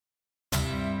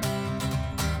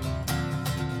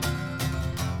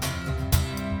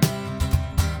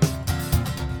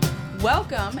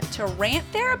Welcome to Rant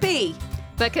Therapy.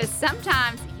 Because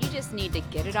sometimes you just need to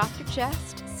get it off your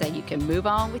chest so you can move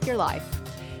on with your life.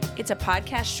 It's a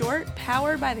podcast short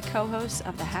powered by the co-hosts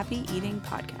of the Happy Eating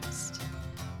Podcast.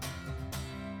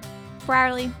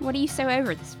 Riley, what are you so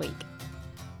over this week?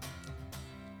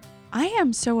 I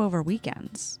am so over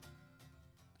weekends.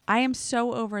 I am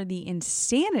so over the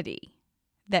insanity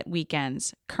that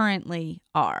weekends currently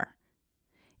are.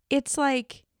 It's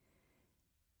like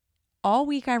all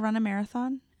week I run a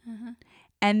marathon,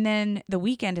 and then the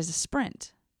weekend is a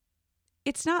sprint.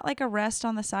 It's not like a rest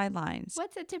on the sidelines.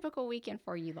 What's a typical weekend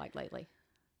for you like lately?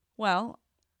 Well,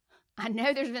 I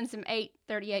know there's been some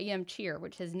 8:30 a.m. cheer,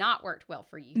 which has not worked well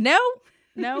for you.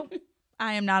 No.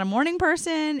 I am not a morning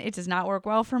person. It does not work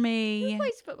well for me. Who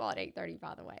plays football at 8:30,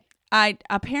 by the way?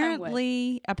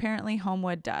 Apparently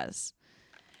Homewood does.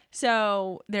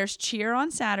 So there's cheer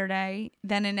on Saturday.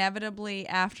 Then inevitably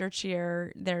after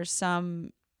cheer, there's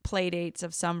some play dates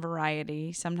of some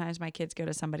variety. Sometimes my kids go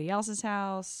to somebody else's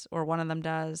house, or one of them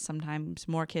does. Sometimes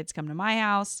more kids come to my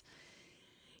house.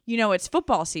 You know, it's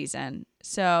football season,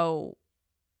 so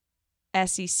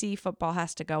SEC football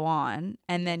has to go on.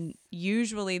 And then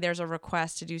usually there's a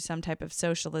request to do some type of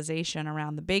socialization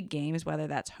around the big games, whether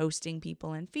that's hosting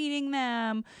people and feeding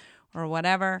them or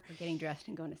whatever. Or getting dressed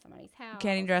and going to somebody's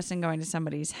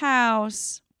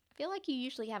house. I feel like you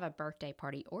usually have a birthday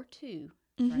party or two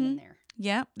thrown in there.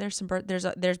 Yeah, there's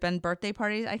been birthday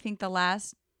parties. I think the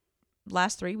last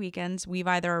 3 weekends we've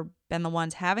either been the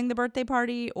ones having the birthday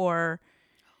party or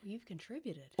you've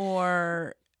contributed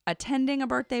or attending a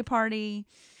birthday party.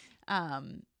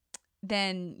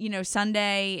 Then,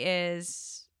 Sunday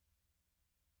is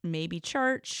maybe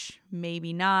church,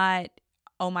 maybe not.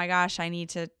 Oh my gosh, I need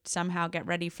to somehow get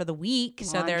ready for the week.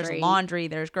 So there's laundry,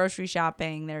 there's grocery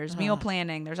shopping, there's meal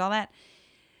planning, there's all that.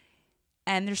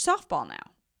 And there's softball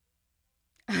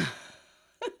now.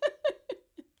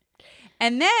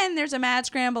 And then there's a mad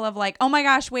scramble of like, oh my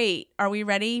gosh, wait, are we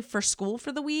ready for school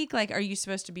for the week? Like, are you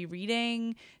supposed to be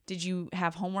reading? Did you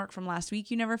have homework from last week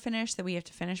you never finished that we have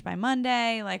to finish by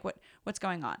Monday? Like, what's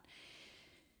going on?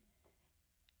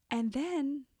 And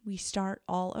then we start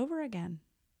all over again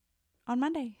on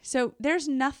Monday. So there's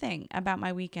nothing about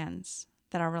my weekends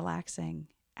that are relaxing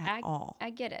at all. I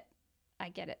get it.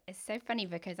 It's so funny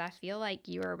because I feel like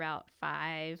you are about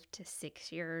 5 to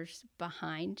 6 years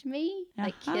behind me,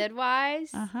 like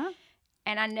kid-wise.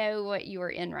 And I know what you are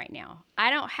in right now. I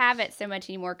don't have it so much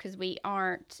anymore because this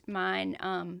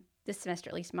semester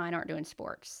at least, mine aren't doing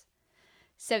sports.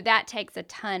 So that takes a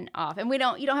ton off. And you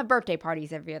don't have birthday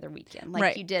parties every other weekend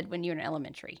like you did when you were in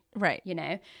elementary. Right.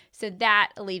 So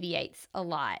that alleviates a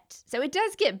lot. So it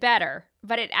does get better,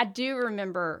 but I do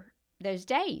remember those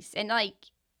days. And like,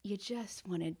 you just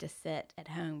wanted to sit at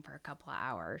home for a couple of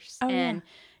hours and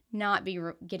not be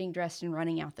getting dressed and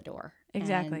running out the door.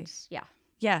 Exactly. And, yeah.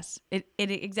 Yes, it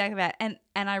exactly that. And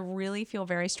I really feel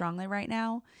very strongly right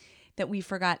now that we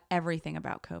forgot everything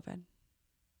about COVID.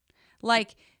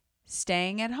 Like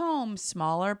staying at home,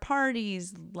 smaller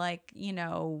parties, like,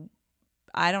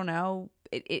 I don't know.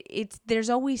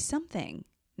 There's always something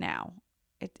now.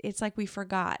 It's like we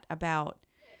forgot about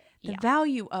the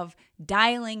value of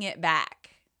dialing it back.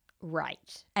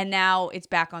 Right. And now it's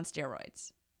back on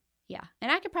steroids. Yeah.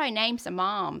 And I could probably name some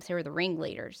moms who are the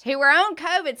ringleaders who were on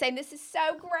COVID saying this is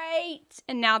so great.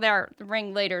 And now they're the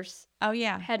ringleaders. Oh,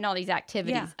 yeah. Heading all these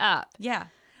activities up. Yeah.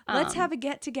 Let's have a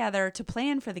get together to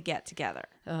plan for the get together.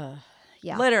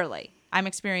 Yeah. Literally. I'm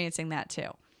experiencing that too.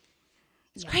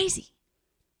 It's crazy.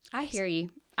 I hear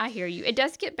you. It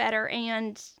does get better.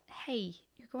 And hey,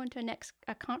 you're going to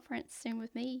a conference soon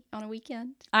with me on a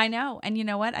weekend. I know. And you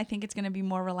know what? I think it's going to be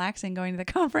more relaxing going to the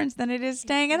conference than it is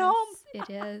staying at home. It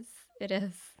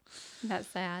is. That's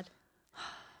sad.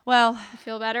 Well, you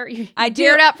feel better? I do.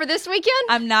 Geared up for this weekend?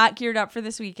 I'm not geared up for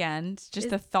this weekend.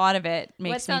 Just the thought of it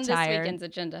makes me tired. What's on this weekend's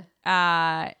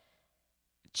agenda?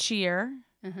 Cheer.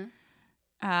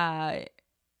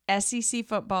 SEC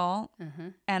football.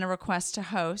 And a request to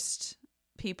host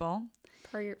people.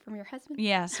 From your husband?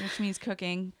 Yes, which means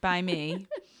cooking by me.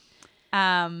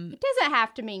 It doesn't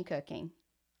have to mean cooking.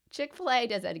 Chick-fil-A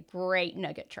does a great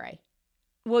nugget tray.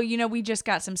 Well, we just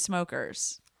got some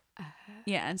smokers.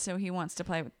 Yeah, and so he wants to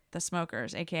play with the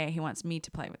smokers, a.k.a. he wants me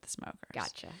to play with the smokers.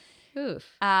 Gotcha. Oof.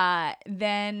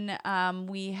 Then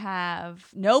we have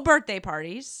no birthday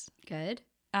parties. Good.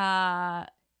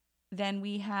 Then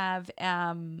we have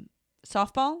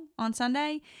softball on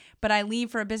Sunday, but I leave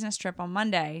for a business trip on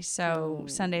Monday, so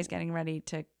Sunday's getting ready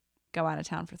to go out of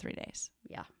town for 3 days.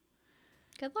 Yeah.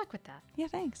 Good luck with that. Yeah,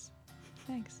 thanks.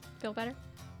 Thanks. Feel better?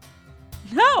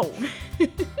 No.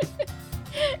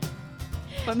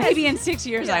 But maybe in 6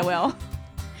 years I will.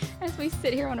 As we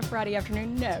sit here on a Friday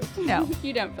afternoon, no,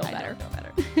 you don't feel better. I don't feel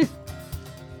better.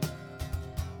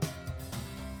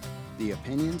 The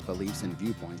opinions, beliefs, and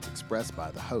viewpoints expressed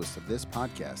by the hosts of this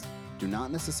podcast do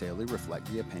not necessarily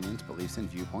reflect the opinions, beliefs, and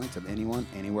viewpoints of anyone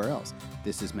anywhere else.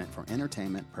 This is meant for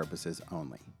entertainment purposes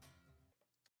only.